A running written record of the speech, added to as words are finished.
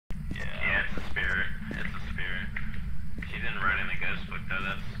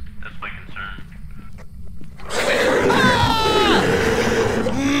That's my concern.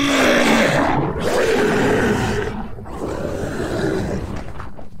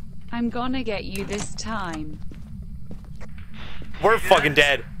 I'm gonna get you this time. We're fucking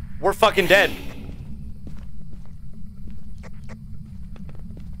dead. We're fucking dead.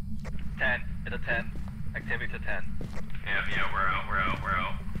 10. It's a 10. Activity's a 10. Yeah, we're out, we're out, we're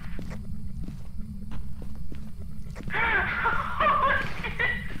out.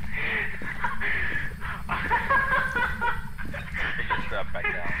 Just drop back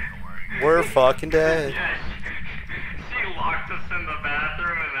down. We're fucking dead. Yes. She locked us in the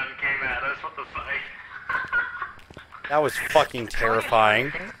bathroom and then came at us. What the fuck? That was fucking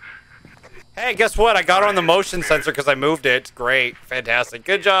terrifying. Hey, guess what? I got her on the motion sensor because I moved it. Great. Fantastic.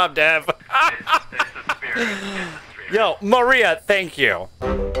 Good job, Dev. It's the spirit. It's the spirit. Yo, Maria, thank you.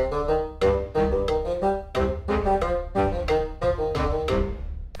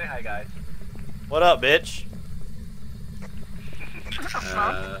 Say hi, guys. What up, bitch?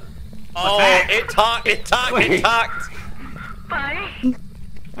 Oh, it talked. It talked. Bye.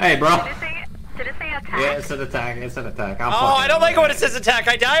 Hey, bro. Did it say attack? Yeah, it's an attack. It's an attack. Oh, I don't like it when it says attack.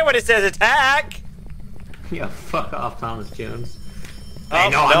 I die when it says attack. Yeah, fuck off, Thomas Jones. Oh, Hey,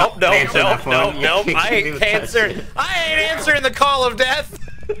 no, I'm not answering that phone. nope. You I can't ain't do that answering. shit. I ain't answering the call of death.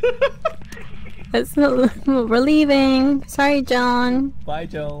 We're leaving. Sorry, John. Bye,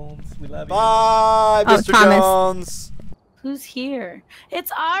 Jones. We love you. Bye, Oh, Mr. Thomas. Jones. Who's here?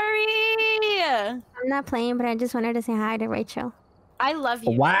 It's Ari! I'm not playing, but I just wanted to say hi to Rachel. I love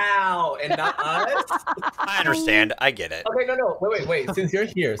you. Wow, and not us? I understand. I get it. Okay, no. Wait. Since you're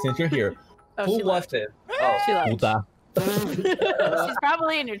here, Oh, who she was left. it? She left. Puta. She's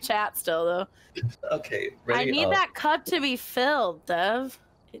probably in your chat still, though. Okay, I ready? need that cup to be filled, Dev.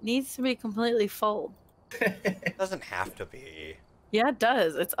 It needs to be completely full. It doesn't have to be. Yeah, it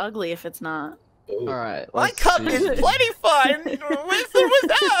does. It's ugly if it's not. Ooh. All right. My cup is plenty fine.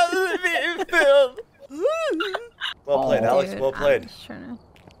 Without being filled. Well played, Alex. Dude, Well played. I'm trying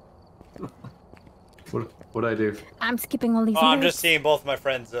to- What'd I do? I'm skipping all these. Oh, I'm years. just seeing both my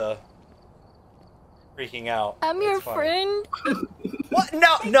friends freaking out. I'm your It's funny. friend. What?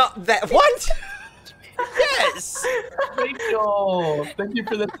 No. That what? Yes. Rachel, thank you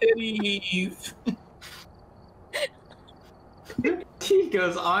for the titties. He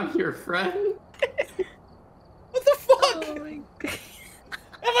goes, I'm your friend? What the fuck? Oh my God.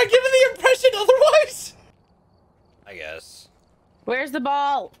 Am I giving the impression otherwise? I guess. Where's the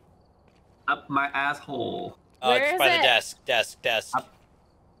ball? Up my asshole. Where It's is by it? the desk.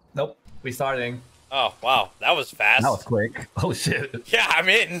 Nope, restarting. Oh, wow. That was fast. That was quick. Oh shit. Yeah, I'm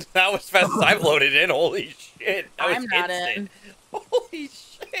in. That was fast as I've loaded in. Holy shit. That was I'm not instant. in. Holy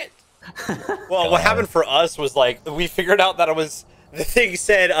shit. Well, what happened for us was like, we figured out that it was, the thing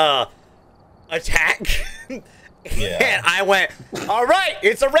said, attack. Yeah. And I went, all right,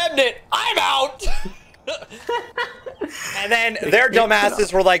 it's a remnant. I'm out. And then their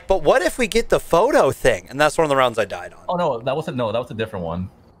dumbasses were like, but what if we get the photo thing? And that's one of the rounds I died on. Oh no, that was a different one.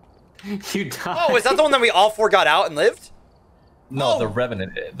 You died. Oh, is that the one that we all four got out and lived? No, Oh. the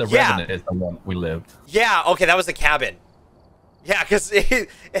Revenant. The Yeah. Revenant is the one we lived. Yeah, okay, that was the cabin. Yeah, because it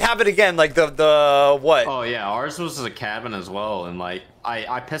happened again, like the what? Oh yeah, ours was a cabin as well, and like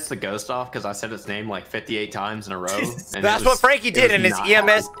I pissed the ghost off because I said its name like 58 times in a row. And That's what Frankie did, and his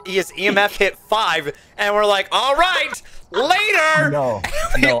EMF hit 5, and we're like, all right, later. No,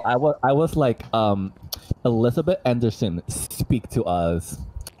 I was like, Elizabeth Anderson, speak to us,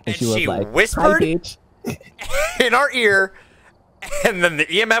 And she was she like, whispered "Hi, bitch." in our ear, and then the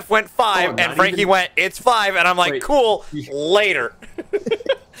EMF went 5, Oh, and not Frankie even- went, it's 5, and I'm like, Wait. cool, later.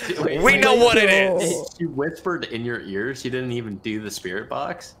 We know what it is. She whispered in your ear. She didn't even do the spirit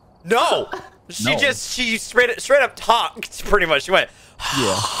box. No, she straight up talked pretty much. She went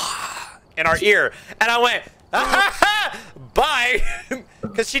in our ear, and I went bye,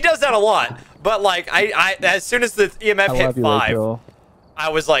 because she does that a lot. But like I as soon as the EMF I hit love you, 5, Rachel. I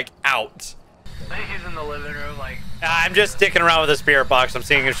was like out. I think he's in the living room, like. I'm just sticking around with the spirit box. I'm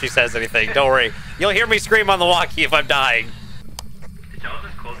seeing if she says anything. Don't worry, you'll hear me scream on the walkie if I'm dying.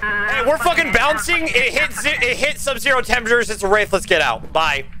 Hey, we're fucking bouncing. It hit sub-zero temperatures. It's a wraith. Let's get out.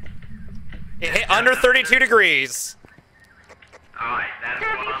 Bye. It hit under 32 degrees. Alright, that is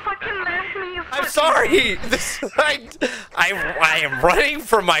Dad, what you I'm fucking left me. You I'm fucking- sorry. I am running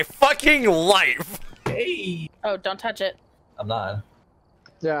for my fucking life. Hey. Oh, don't touch it. I'm not.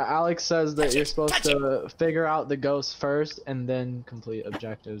 Yeah, Alex says that Touch you're it, supposed touch to figure out the ghost first and then complete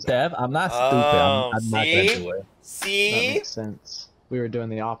objectives. Dev, I'm not stupid. Oh, I'm not see? gonna do it. That See? makes sense. We were doing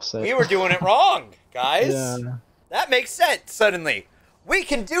the opposite. We were doing it wrong, guys. Yeah. That makes sense suddenly. We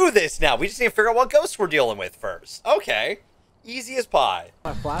can do this now. We just need to figure out what ghosts we're dealing with first. Okay. Easy as pie.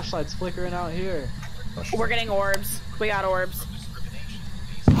 My flashlight's flickering out here. We're getting orbs. We got orbs.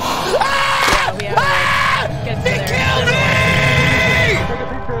 Ah! Yeah, we have orbs. Get They there. killed me! Take a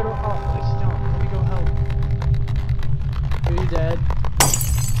picture of it. Oh, it's John. Let me go help. Are you dead?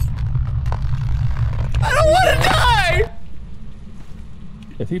 I don't want to die!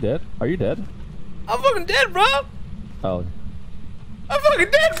 Is he dead? Are you dead? I'm fucking dead, bro! Oh. I'm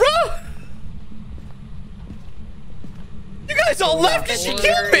fucking dead, bro! You guys all left because she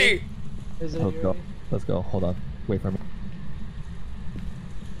killed me! Is it Let's go. Let's go. Hold on. Wait for me.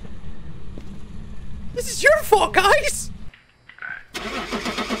 This is your fault, guys!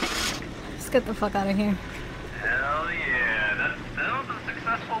 Let's get the fuck out of here. Hell yeah, that was a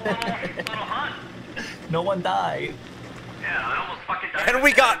successful little hunt. No one died. Yeah, I almost fucking died. And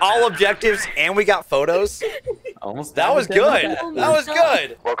we got all objectives and we got photos. Almost. That was good. That was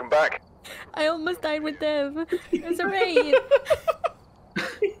good. Welcome back. I almost died with Dev. It was a raid.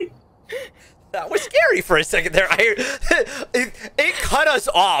 That was scary for a second there. It cut us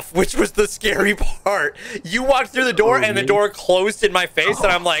off, which was the scary part. You walked through the door and the door closed in my face,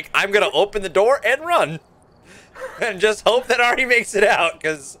 and I'm like, I'm gonna open the door and run. And just hope that Ari makes it out,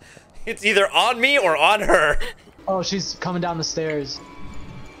 because it's either on me or on her. Oh, she's coming down the stairs.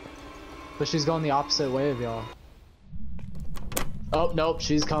 But she's going the opposite way of y'all. Oh, nope,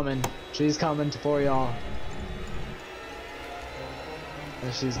 she's coming. She's coming for y'all.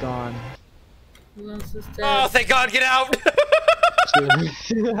 And she's gone. Oh, thank God, get out!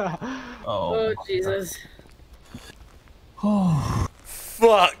 Oh, Jesus. Oh,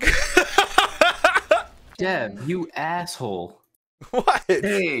 fuck. Dev, you asshole. What?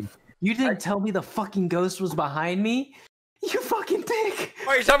 Hey, you didn't tell me the fucking ghost was behind me? You fucking dick!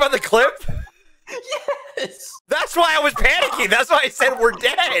 Are you talking about the clip? Yes! That's why I was panicking. That's why I said we're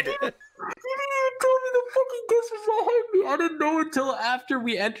dead. You didn't even tell me the fucking ghost was behind me. I didn't know until after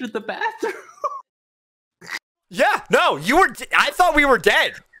we entered the bathroom. Yeah, no, you were. I thought we were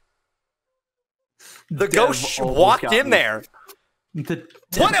dead. The ghost walked in there. What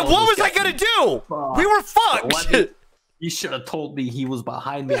was I gonna do? We were fucked. You should have told me he was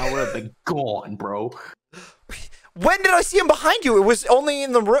behind me. I would have been gone, bro. When did I see him behind you? It was only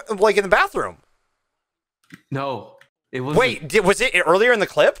in the room, like in the bathroom. No, it was. Wait, was it earlier in the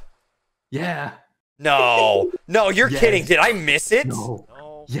clip? Yeah. No, no, you're kidding. Did I miss it? No.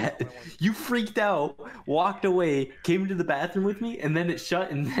 Yeah, you freaked out, walked away, came into the bathroom with me, and then it shut,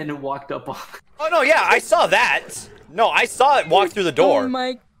 and then it walked up on. Oh no, yeah, I saw that. No, I saw it walk through the door. Oh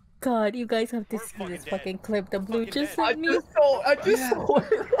my god, you guys have to see this fucking clip the blue just sent me. I just saw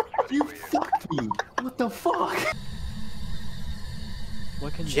it. You fucked me. What the fuck?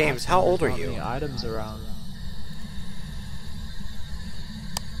 What can James, how old are you? Items around.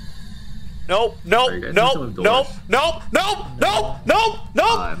 Nope, nope, nope, nope, nope, nope, nope, nope,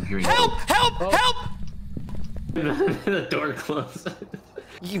 nope. Help, help, help. The door closed.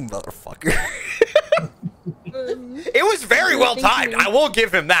 You motherfucker. It was very well timed. I will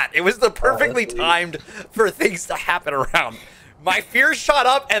give him that. It was the perfectly timed for things to happen around. My fear shot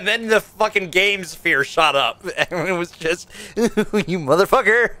up, and then the fucking game's fear shot up. And it was just, you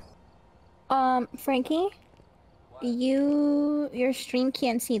motherfucker. Frankie? Your stream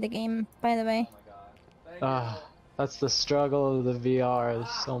can't see the game, by the way. That's the struggle of the VR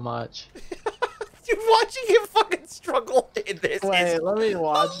so much. Dude, watching him fucking struggle in this Wait, let me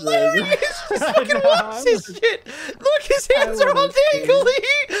watch hilarious. this. Just fucking watch this shit. Look, his hands are all dangly.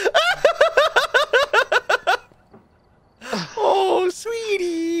 Oh,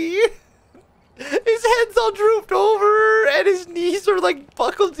 sweetie. His head's all drooped over, and his knees are like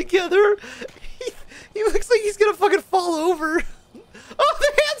buckled together. He looks like he's gonna fucking fall over. Oh,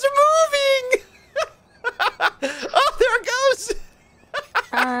 the hands are moving! Oh, there it goes!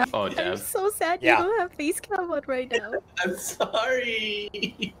 Oh, I'm Dev. so sad Yeah. you don't have face cam on right now. I'm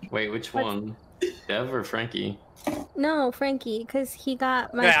sorry. Wait, which one? Dev or Frankie? No, Frankie, because he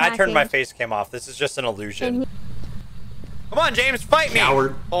got my Yeah, I turned my package. face cam off. This is just an illusion. And Come on, James, fight me!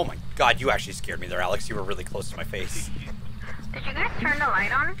 Coward. Oh my god, you actually scared me there, Alex. You were really close to my face. Did you guys turn the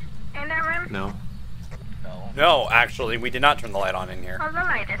light on in that room? No. No, actually, we did not turn the light on in here. Oh, the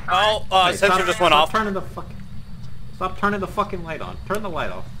light is on. Oh, sensor just went off. Stop turning the fucking light on. Turn the light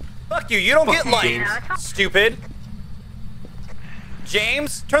off. Fuck you, you don't Fuck get you, light, James. stupid.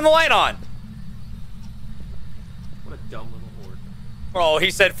 James, turn the light on. What a dumb little horde. Oh, he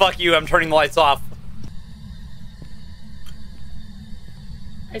said, fuck you, I'm turning the lights off.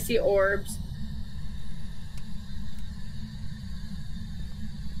 I see orbs.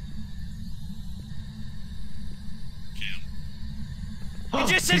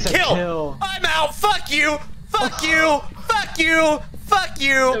 just said He said kill. kill. I'm out. Fuck you. Fuck you. Fuck you. Fuck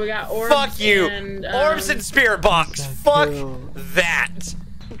you. So we got orbs Fuck you. and, Orbs and spirit box. Fuck kill. that.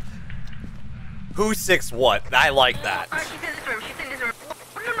 Who 6 what? I like that. She's in this room. She's in this room.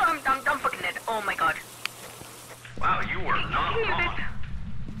 Oh, no, I'm fucking dead. Oh my god. Wow, you were not wrong.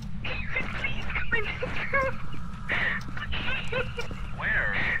 Please come in this room.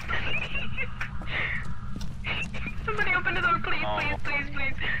 Where? Somebody open the door, please, Oh. please,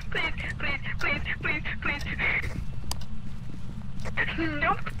 please, please, please, please, please, please, please.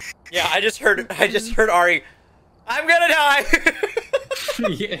 Nope. Yeah, I just heard Ari. I'm gonna die.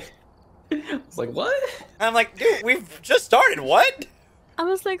 Yeah. I was like, what? I'm like, dude, we've just started. What? I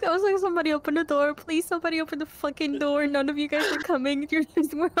was like, somebody open the door, please. Somebody open the fucking door. None of you guys are coming. You're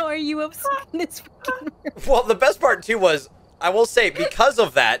just, where are you upstairs in this fucking room? Well, the best part too was, I will say, because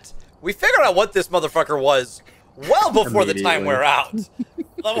of that, we figured out what this motherfucker was well before the time we're out.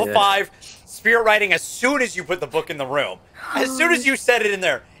 Level 5, spirit writing. As soon as you put the book in the room, as soon as you said it in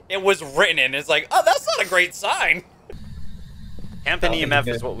there, it was written in. It's like, oh, that's not a great sign. Amp and EMF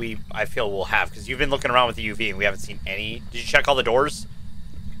is what I feel we'll have, because you've been looking around with the UV and we haven't seen any. Did you check all the doors?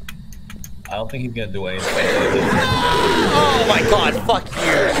 I don't think he's gonna do anything. Oh my god, fuck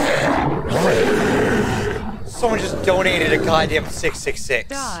you. Someone just donated a goddamn 666.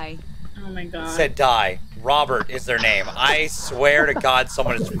 Die. Oh my god. Said die. Robert is their name. I swear to God,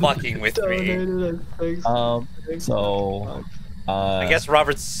 someone is fucking with me. I guess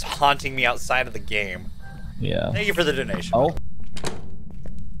Robert's haunting me outside of the game. Yeah. Thank you for the donation. Oh.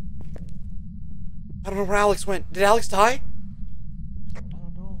 I don't know where Alex went. Did Alex die? I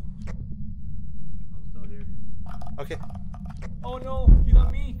don't know. I'm still here. Okay. Oh no, he's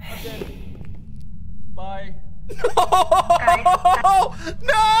on me. I'm dead. Bye. Oh,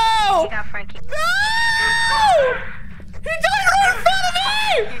 no! We got Frankie. No! He died right in front of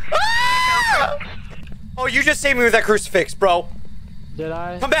me! Ah! Oh, you just saved me with that crucifix, bro. Did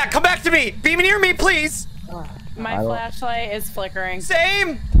I? Come back to me. Be near me, please. My flashlight is flickering.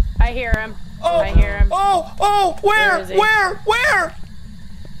 Same. I hear him. Oh, I hear him. Oh, Where is he? where?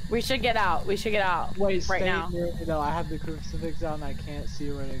 We should get out. We should get out. Wait, right stay now. near me though. I have the crucifix down. I can't see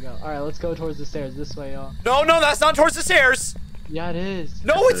where to go. All right, let's go towards the stairs. This way, y'all. No, that's not towards the stairs. Yeah, it is.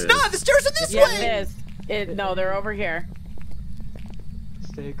 No, it's not. The stairs are this Yeah, way. it is. No, they're over here.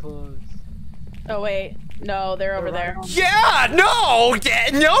 Stay close. Oh wait, no, they're over there. Yeah, no,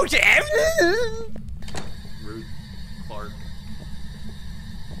 Dad. Ruth Clark.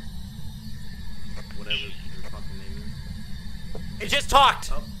 Whatever your fucking name is. It just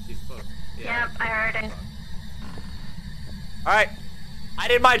talked. Oh, she spoke. Yep, I heard it. All right, I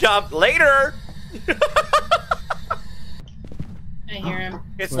did my job. Later. I hear him.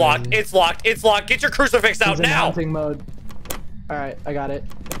 It's locked. It's locked. It's locked. Get your crucifix out He's in now. hunting mode. All right, I got it.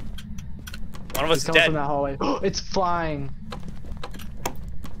 One of us He's is coming dead. from that hallway. It's flying.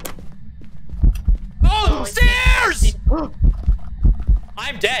 Oh, stairs!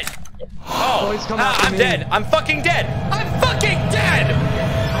 I'm dead. Oh, he's coming after I'm me. dead. I'm fucking dead. I'm fucking dead.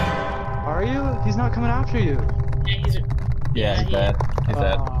 Are you? He's not coming after you. Yeah, he's dead. He's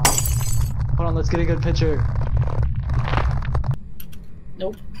dead. Hold on, let's get a good picture.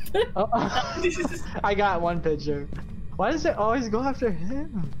 Nope. Oh, I got one picture. Why does it always go after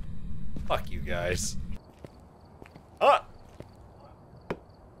him? Fuck you guys. But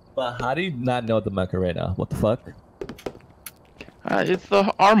how do you not know the mecha right now? What the fuck? It's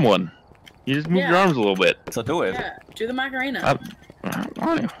the arm one. You just move your arms a little bit. So do it. Yeah, do the Macarena.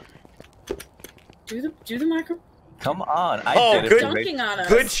 Do the Macarena. Come on. Oh, did good. it for Dunking on us.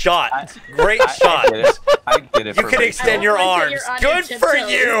 Good shot. Great I shot. did it. I did it You for can Rachel. extend your I don't arms. like that you're on Good your for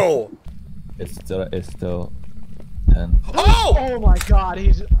tiptoes. you. It's still 10. Oh! Oh my god,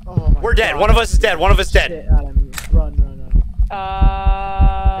 he's. Oh my We're dead. God. One of us is dead. One of us dead. Shit out of me. Run.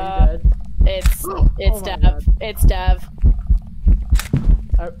 Are you dead? It's Oh my Dev. God. It's Dev.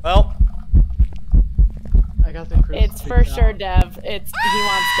 Well, I got the crucifix It's for sure out. Dev. He wants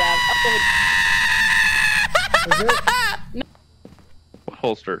Dev. Is it? What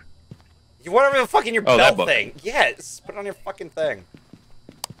holster? whatever the fucking your Oh, that belt book. thing. Yes, put it on your fucking thing.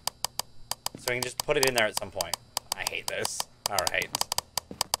 So we can just put it in there at some point. I hate this. All right.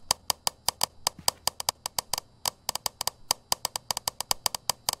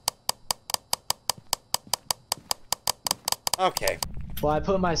 Okay. Well, I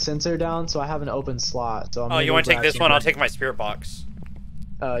put my sensor down, so I have an open slot. So I'm Oh, gonna you go want to take grab this some one? I'll more. take my spirit box.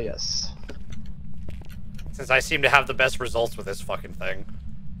 Yes. Since I seem to have the best results with this fucking thing.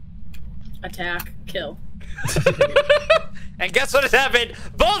 Attack. Kill. And guess what has happened?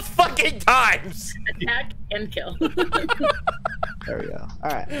 Both fucking times! Attack and kill. There we go.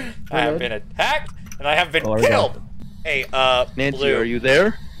 Alright. I have been attacked, and I have been Oh, there we killed. go. Hey, Nancy, Blue, are you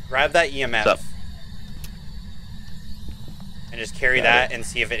there? grab that EMF. What's up? And just carry that and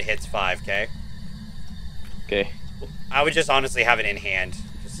see if it hits 5, okay? Okay. I would just honestly have it in hand,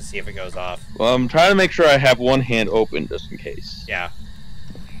 just to see if it goes off. Well, I'm trying to make sure I have one hand open just in case. Yeah.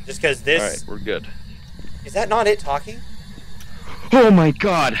 Just because this... Alright, we're good. Is that not it talking? Oh my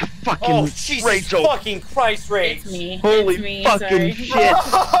god! Fucking Oh, Jesus Rachel! fucking Christ, Rach! It's me. Holy it's me, fucking sorry. shit! You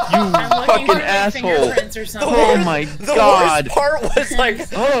fucking for my asshole! fingerprints or something. Oh my The god! worst part was like,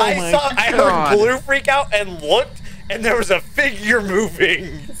 Oh my I God. heard Blue freak out and looked, and there was a figure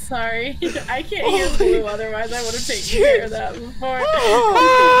moving. Sorry, I can't hear Blue. Otherwise, I would have taken care of that before.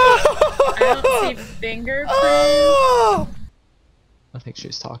 I don't see fingerprints. I think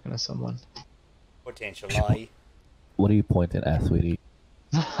she's talking to someone. Potential lie. What are you pointing at, sweetie?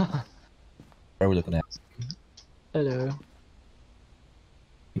 What are we looking at? Hello.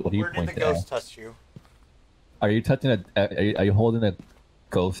 What are you Where did the pointing ghost at? touch you? Are you touching a? Are you holding a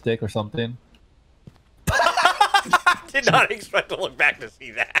ghost stick or something? I did not expect to look back to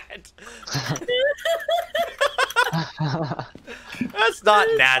see that. That's not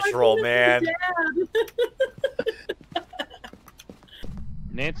natural, man.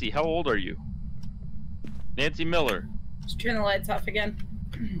 Nancy, how old are you? Nancy Miller. Just turn the lights off again.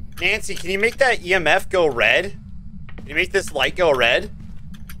 Nancy, can you make that EMF go red? Can you make this light go red?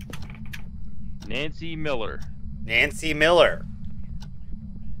 Nancy Miller. Nancy Miller.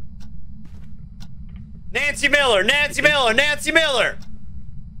 Nancy Miller! Nancy Miller! Nancy Miller!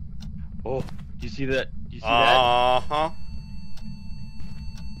 Oh, do you see that? Do you see that? Uh-huh.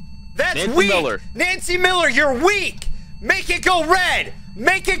 That's Nancy weak! Miller. Nancy Miller, you're weak! Make it go red!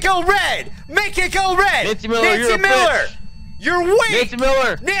 Make it go red! Make it go red! Nancy Miller, Nancy you're a Miller! bitch. You're weak! Nancy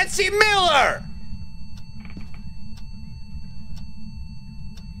Miller! Nancy Miller!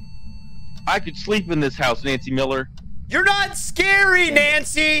 I could sleep in this house, Nancy Miller. You're not scary,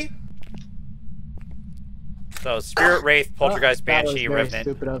 Nancy! So, Spirit, Wraith, Poltergeist, That was Banshee, very Revenant.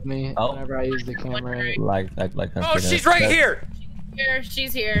 stupid of me. Oh. Whenever I use the camera. Like. Oh, she's right here!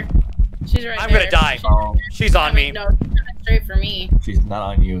 She's here. She's right I'm there. gonna die. Oh, She's on me. No, she's coming straight for me. she's not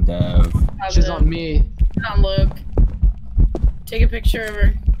on you, Dev. She's on me. She's on Luke. Take a picture of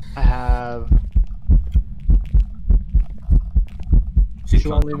her. I have. She's She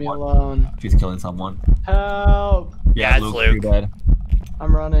won't leave me alone. She's killing someone. Help! Yeah, it's you're Luke. dead.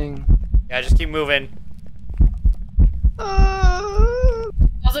 I'm running. Yeah, just keep moving.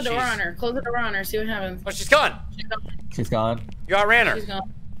 Close the door Jeez. on her. Close the door on her. See what happens. Oh, she's gone! She's gone. She's gone. You outran her. She's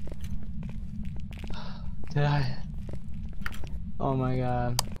gone. Did I? Oh my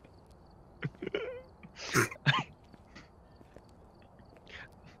god.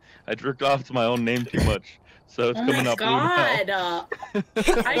 I jerked off to my own name too much, so it's Oh coming my up blue now. god.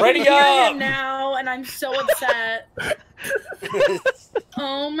 I can Ready hear up! him now, and I'm so upset.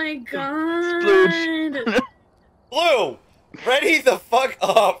 Oh my god. Blue! Ready the fuck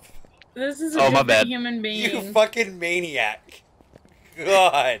up! This is a Oh, my different bad. human You being. fucking maniac.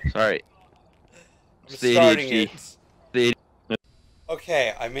 God. Sorry. I'm It's the starting ADHD. it. The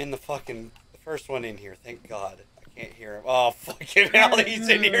Okay, I'm in the first one in here, thank God. I can't hear him. Oh, fucking hell, he's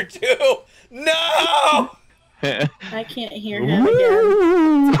in here too! No! I can't hear him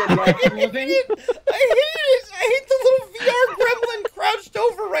again. It's good luck. I'm moving. I hate it! I hate the little VR gremlin crouched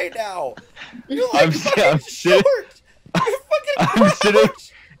over right now! You're like I'm fucking sitting- short! You're fucking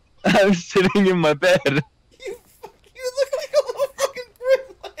crouched! I'm sitting in my bed. You look like a little fucking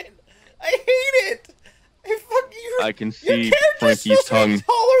gremlin! I hate it! I can Your see character's Frankie's supposed to be tongue.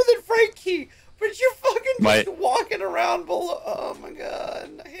 taller than Frankie, but you're fucking My- just walking around below. Oh my god,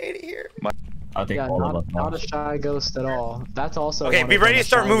 I hate it here. I think Yeah, all of us not know. a shy ghost at all. That's also. Okay, one be of ready them, to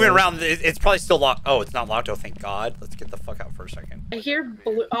start a shy moving ghost. around. It's probably still locked. Oh, it's not locked. Oh, thank God. Let's get the fuck out for a second. I hear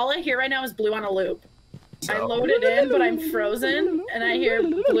blue. All I hear right now is blue on a loop. I loaded in, but I'm frozen, and I hear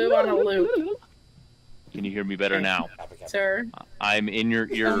blue on a loop. Can you hear me better now? Sir. I'm in your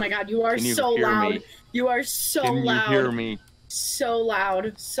ear. Oh my god, you are Can you so hear loud. me? You are so Can loud. you hear me? So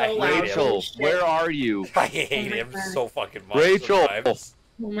loud. So I hate loud. him. Rachel, Holy shit. where are you? I hate my him God. so fucking much. Rachel! sometimes.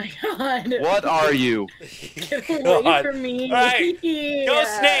 Oh my god. What are you? Get away God. from me. Alright, Yeah.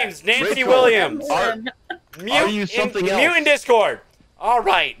 Ghost names: Nancy Rachel. Williams. Are you something else? Mute in Discord. All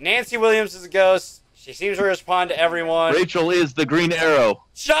right, Nancy Williams is a ghost. She seems to respond to everyone. Rachel is the Green Arrow.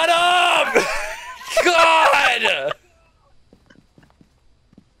 Shut up! God!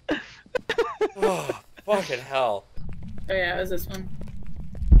 Oh, fucking hell. Oh yeah, it was this one.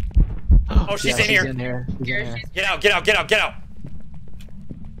 Oh, she's Yeah, in here. She's in here. She's in Here, here. she's Get out, get out, get out, get out.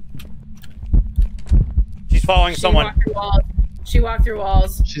 She's following someone. walked through walls. She walked through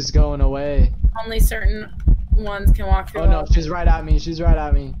walls. She's going away. Only certain ones can walk through Oh no, walls. she's right at me. She's right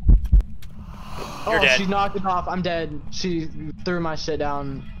at me. You're Oh, dead. she knocked it off. I'm dead. She threw my shit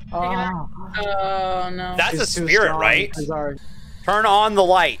down. Oh, Oh no. That's a she's too spirit, strong. right? She's our- Turn on the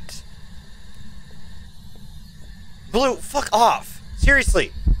light. Blue, fuck off.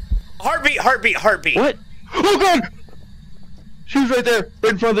 Seriously. Heartbeat, heartbeat, heartbeat. What? Oh god! She was right there,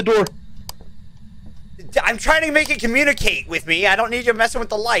 right in front of the door. I'm trying to make it communicate with me. I don't need you messing with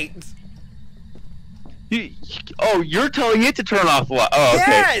the light. Oh, you're telling it to turn off the light. Oh, okay.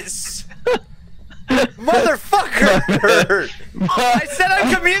 Yes! Motherfucker! I said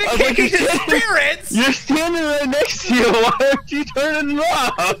I'm communicating to spirits! You're standing right next to you. Why aren't you turning it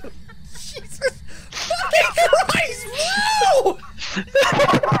off? Jesus fucking Christ! Whoa!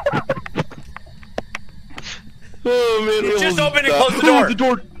 Oh man! You just open and close the Oh, door. the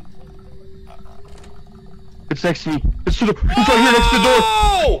door. It's next to me. It's right here next to the door.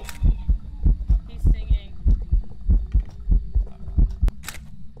 Oh! He's singing.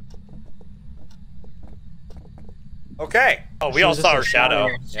 Okay. Oh, we She all was saw just her a shadow.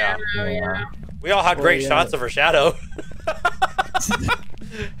 shadow. Yeah. Yeah. We all had Oh, great yeah. shots of her shadow.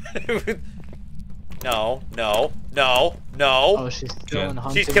 No, no, no, no. Oh, she's killing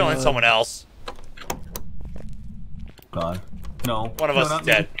She's killing someone else. God. No. One of No, us not is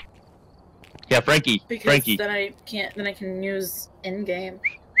me. dead. Yeah, Frankie. Because Frankie. then I can't. Then I can use in game.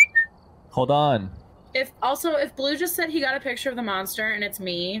 Hold on. If Blue just said he got a picture of the monster and it's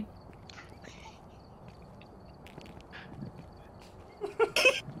me.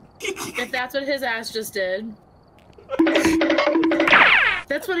 If that's what his ass just did.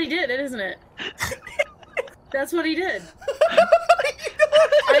 That's what he did, isn't it? That's what he did.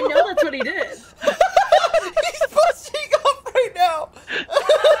 I know that's what he did. He's busting up right now.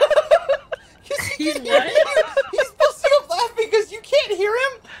 He's what? He's busting up laughing because you can't hear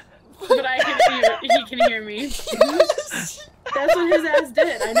him. But I can hear. He can hear me. Yes. That's what his ass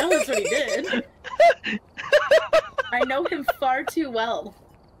did. I know that's what he did. I know him far too well.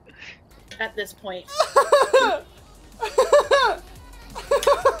 At this point.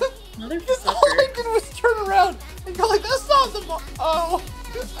 Because all I did was turn around and go like, that's not the Oh,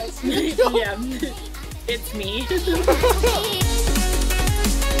 I see the Yeah, it's me.